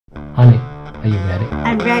Are you ready?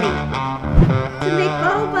 I'm ready to make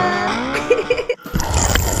boba.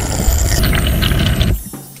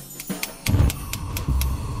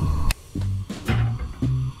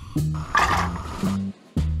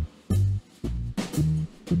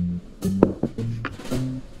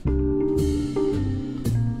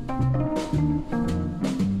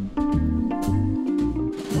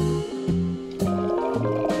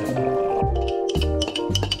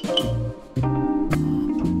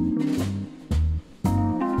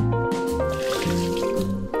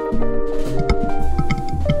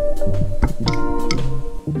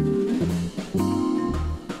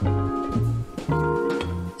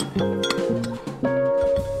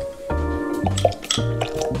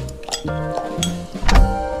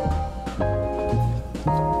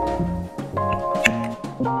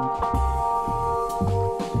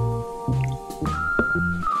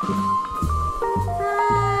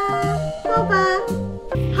 Boba.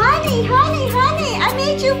 Honey, I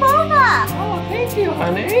made you boba. Oh, thank you,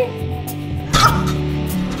 honey.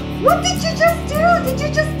 What did you just do? Did you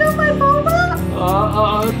just steal my boba?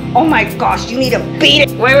 Oh my gosh, you need to beat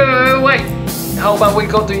it. Wait. How about we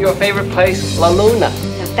go to your favorite place, La Luna?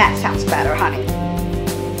 Now that sounds better, honey.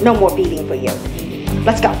 No more beating for you.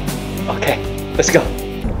 Let's go. Okay, let's go.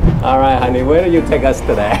 All right, honey, where do you take us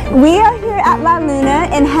today? We are here at La Luna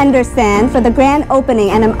in Henderson for the grand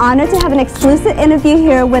opening, and I'm honored to have an exclusive interview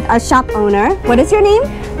here with our shop owner. What is your name?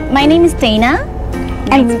 My name is Dana.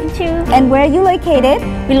 Nice to meet you. And where are you located?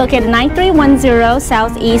 We located 9310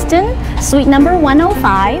 Southeastern, Suite number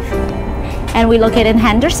 105, and we located in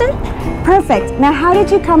Henderson. Perfect. Now, how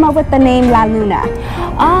did you come up with the name La Luna?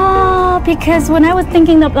 Because when I was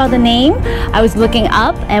thinking about the name, I was looking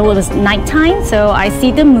up and it was nighttime, so I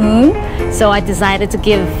see the moon. So I decided to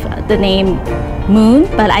give the name Moon,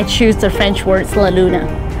 but I choose the French words La Luna.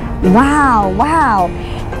 Wow.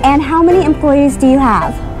 And how many employees do you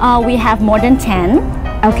have? We have more than 10.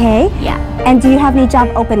 Okay. Yeah. And do you have any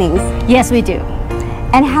job openings? Yes, we do.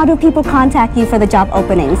 And how do people contact you for the job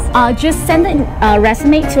openings? Just send a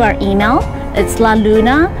resume to our email. It's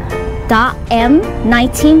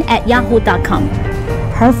laluna.m19@yahoo.com.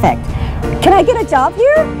 Perfect. Can I get a job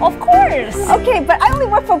here? Of course. Okay, but I only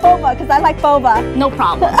work for boba because I like boba. No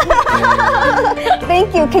problem.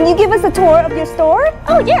 Thank you. Can you give us a tour of your store?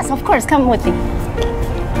 Oh yes, of course. Come with me.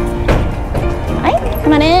 All right,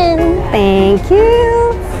 come on in. Thank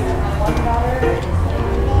you.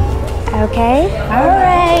 Okay. All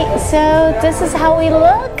right. So this is how we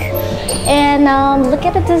look, and look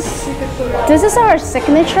at this. This is our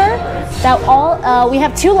signature. That we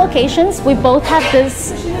have 2 locations. We both have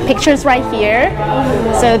these pictures right here.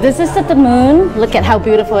 So this is the moon. Look at how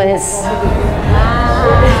beautiful it is.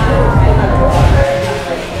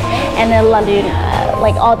 And then La Luna,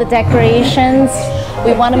 like all the decorations.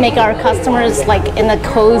 We want to make our customers like in a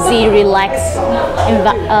cozy, relaxed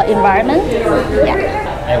environment. Yeah.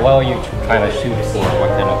 And what are you trying to shoot for?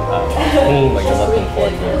 What kind of theme are you looking for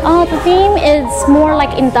here? The theme is more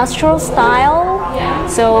like industrial style.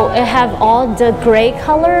 So it have all the gray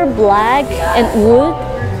color, black, and wood.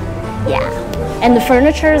 Yeah. And the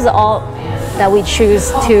furniture is all that we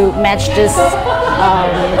choose to match this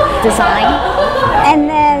design. And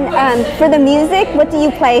then for the music, what do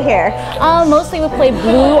you play here? Mostly we play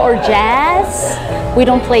blue or jazz. We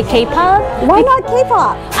don't play K-pop. Why not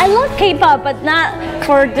K-pop? I love K-pop, but not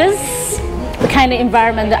for this kind of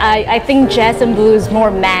environment. I think jazz and blues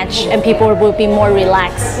more match, and people will be more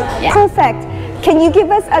relaxed. Yeah. Perfect. Can you give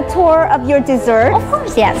us a tour of your dessert? Of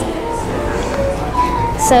course, yes.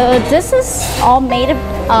 So this is all made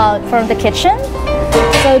from the kitchen.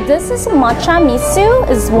 So this is matcha miso.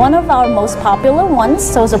 It's one of our most popular ones.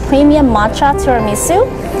 So it's a premium matcha tiramisu.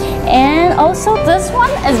 And also this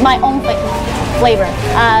one is my own flavor.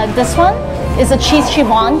 This one is a cheese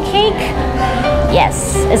chiffon cake.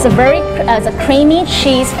 Yes, it's a creamy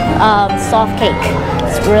cheese soft cake.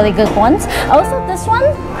 It's really good ones. Also this one,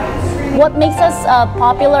 what makes us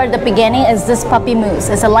popular at the beginning is this puppy mousse.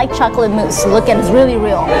 It's a light chocolate mousse. Look at it, it's really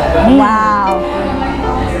real. Wow.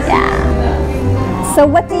 Yeah. So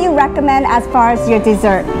what do you recommend as far as your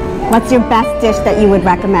dessert? What's your best dish that you would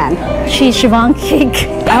recommend? Cheese chiffon cake.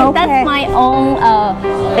 Okay. That's my own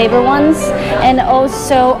favorite ones. And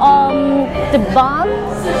also the bun.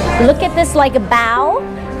 Look at this like a bow.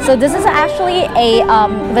 So this is actually a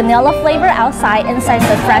vanilla flavor outside, inside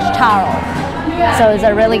the fresh taro. So it's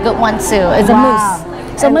a really good one too. It's a mousse.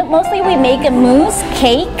 So mostly we make a mousse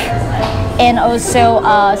cake and also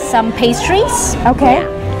some pastries. Okay. Yeah.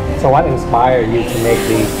 So what inspired you to make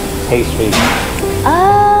these pastries?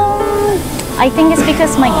 I think it's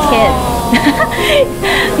because my kid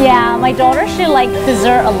Yeah, my daughter, she likes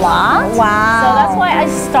dessert a lot. Wow. So that's why I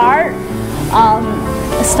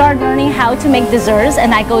start learning how to make desserts,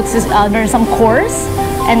 and I go to learn some course,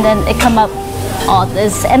 and then it come up all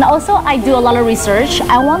this. And also I do a lot of research.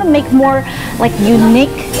 I want to make more like unique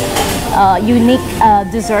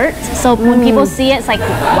dessert. So when people see it, it's like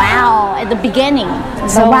wow at the beginning.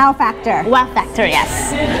 So the wow factor. Wow factor,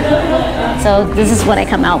 yes. So this is what I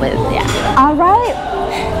come out with. Yeah. All right.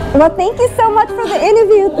 Well, thank you so much for the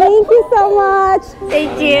interview. Thank you so much.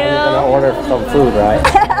 Thank you. You're gonna order some food, right?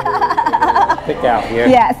 Pick out here.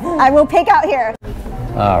 Yes, I will pick out here.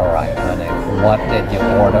 All right, honey. What did you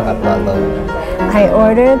order at La Luna? I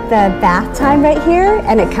ordered the bath time right here,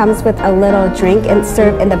 and it comes with a little drink and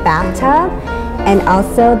served in the bathtub, and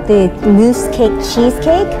also the mousse cake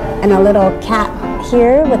cheesecake, and a little cat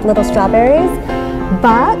here with little strawberries.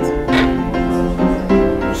 But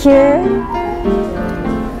here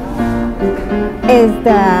is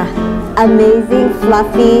the amazing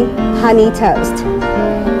fluffy honey toast.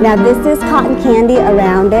 Now this is cotton candy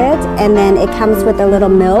around it, and then it comes with a little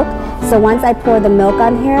milk. So once I pour the milk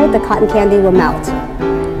on here, the cotton candy will melt.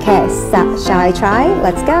 Okay, so shall I try?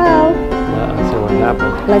 Let's go. Let's see what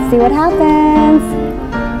happens. Let's see what happens.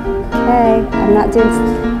 Okay, I'm not doing...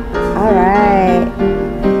 All right.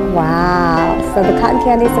 Wow. So the cotton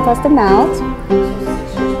candy is supposed to melt.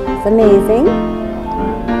 It's amazing.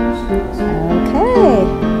 Okay.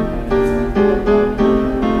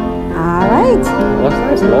 All right. Looks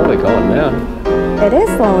like it's slowly going down. It is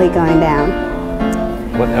slowly going down.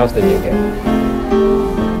 What else did you get?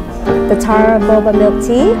 The Taro boba milk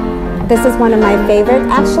tea. This is one of my favorites.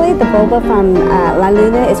 Actually, the boba from La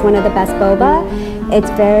Luna is one of the best boba. It's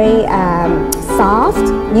very soft.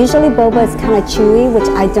 Usually boba is kind of chewy, which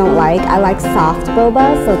I don't like. I like soft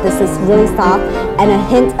boba, so this is really soft and a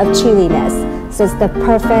hint of chewiness. So it's the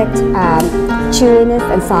perfect chewiness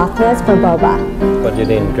and softness for boba. But you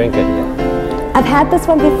didn't drink it yet. I've had this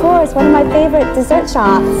one before. It's one of my favorite dessert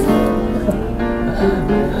shops.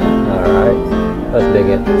 Alright, let's dig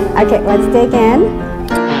in. Okay, let's dig in.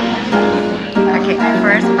 Okay, my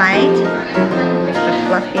first bite is the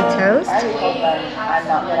fluffy toast.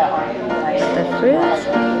 The fruits.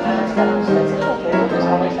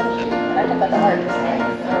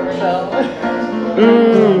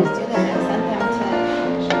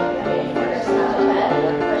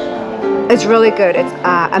 It's really good. It's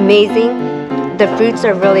amazing. The fruits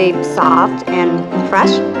are really soft and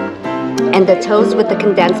fresh. And the toast with the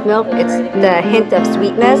condensed milk, it's the hint of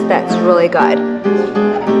sweetness that's really good.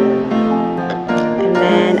 And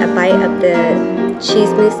then a bite of the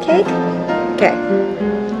cheese mousse cake. Okay,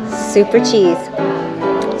 super cheese.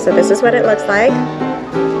 So this is what it looks like.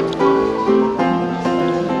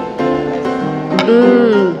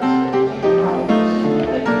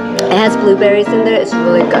 It has blueberries in there, it's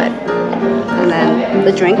really good. And then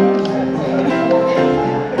the drink.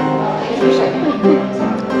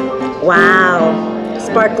 Wow,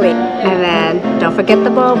 sparkly. And then don't forget the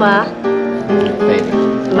boba.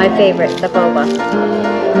 My favorite, the boba.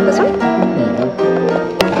 This one?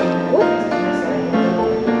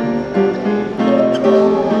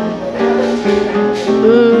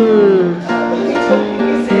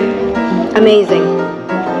 Amazing.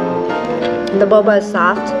 The boba is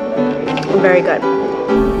soft and very good.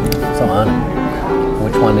 So Anna,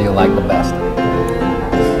 which one do you like the best?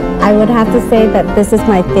 I would have to say that this is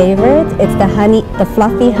my favorite. It's the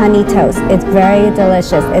fluffy honey toast. It's very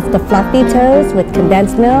delicious. It's the fluffy toast with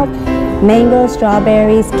condensed milk, mango,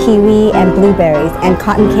 strawberries, kiwi, and blueberries, and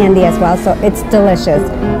cotton candy as well. So it's delicious.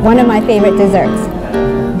 One of my favorite desserts.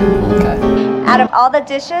 Okay. Out of all the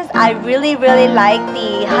dishes, I really like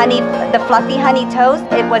the fluffy honey toast.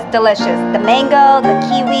 It was delicious. The mango, the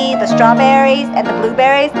kiwi, the strawberries, and the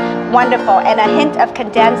blueberries, wonderful. And a hint of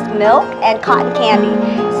condensed milk and cotton candy.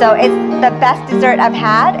 So it's the best dessert I've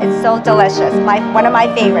had. It's so delicious. One of my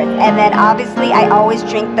favorites. And then obviously I always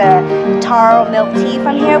drink the taro milk tea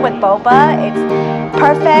from here with boba. It's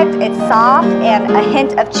perfect, it's soft, and a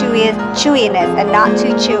hint of chewiness and not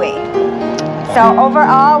too chewy. So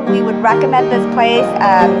overall, we would recommend this place,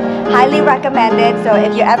 highly recommended. So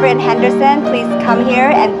if you're ever in Henderson, please come here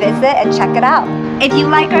and visit and check it out. If you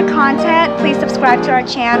like our content, please subscribe to our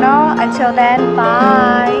channel. Until then,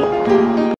 bye.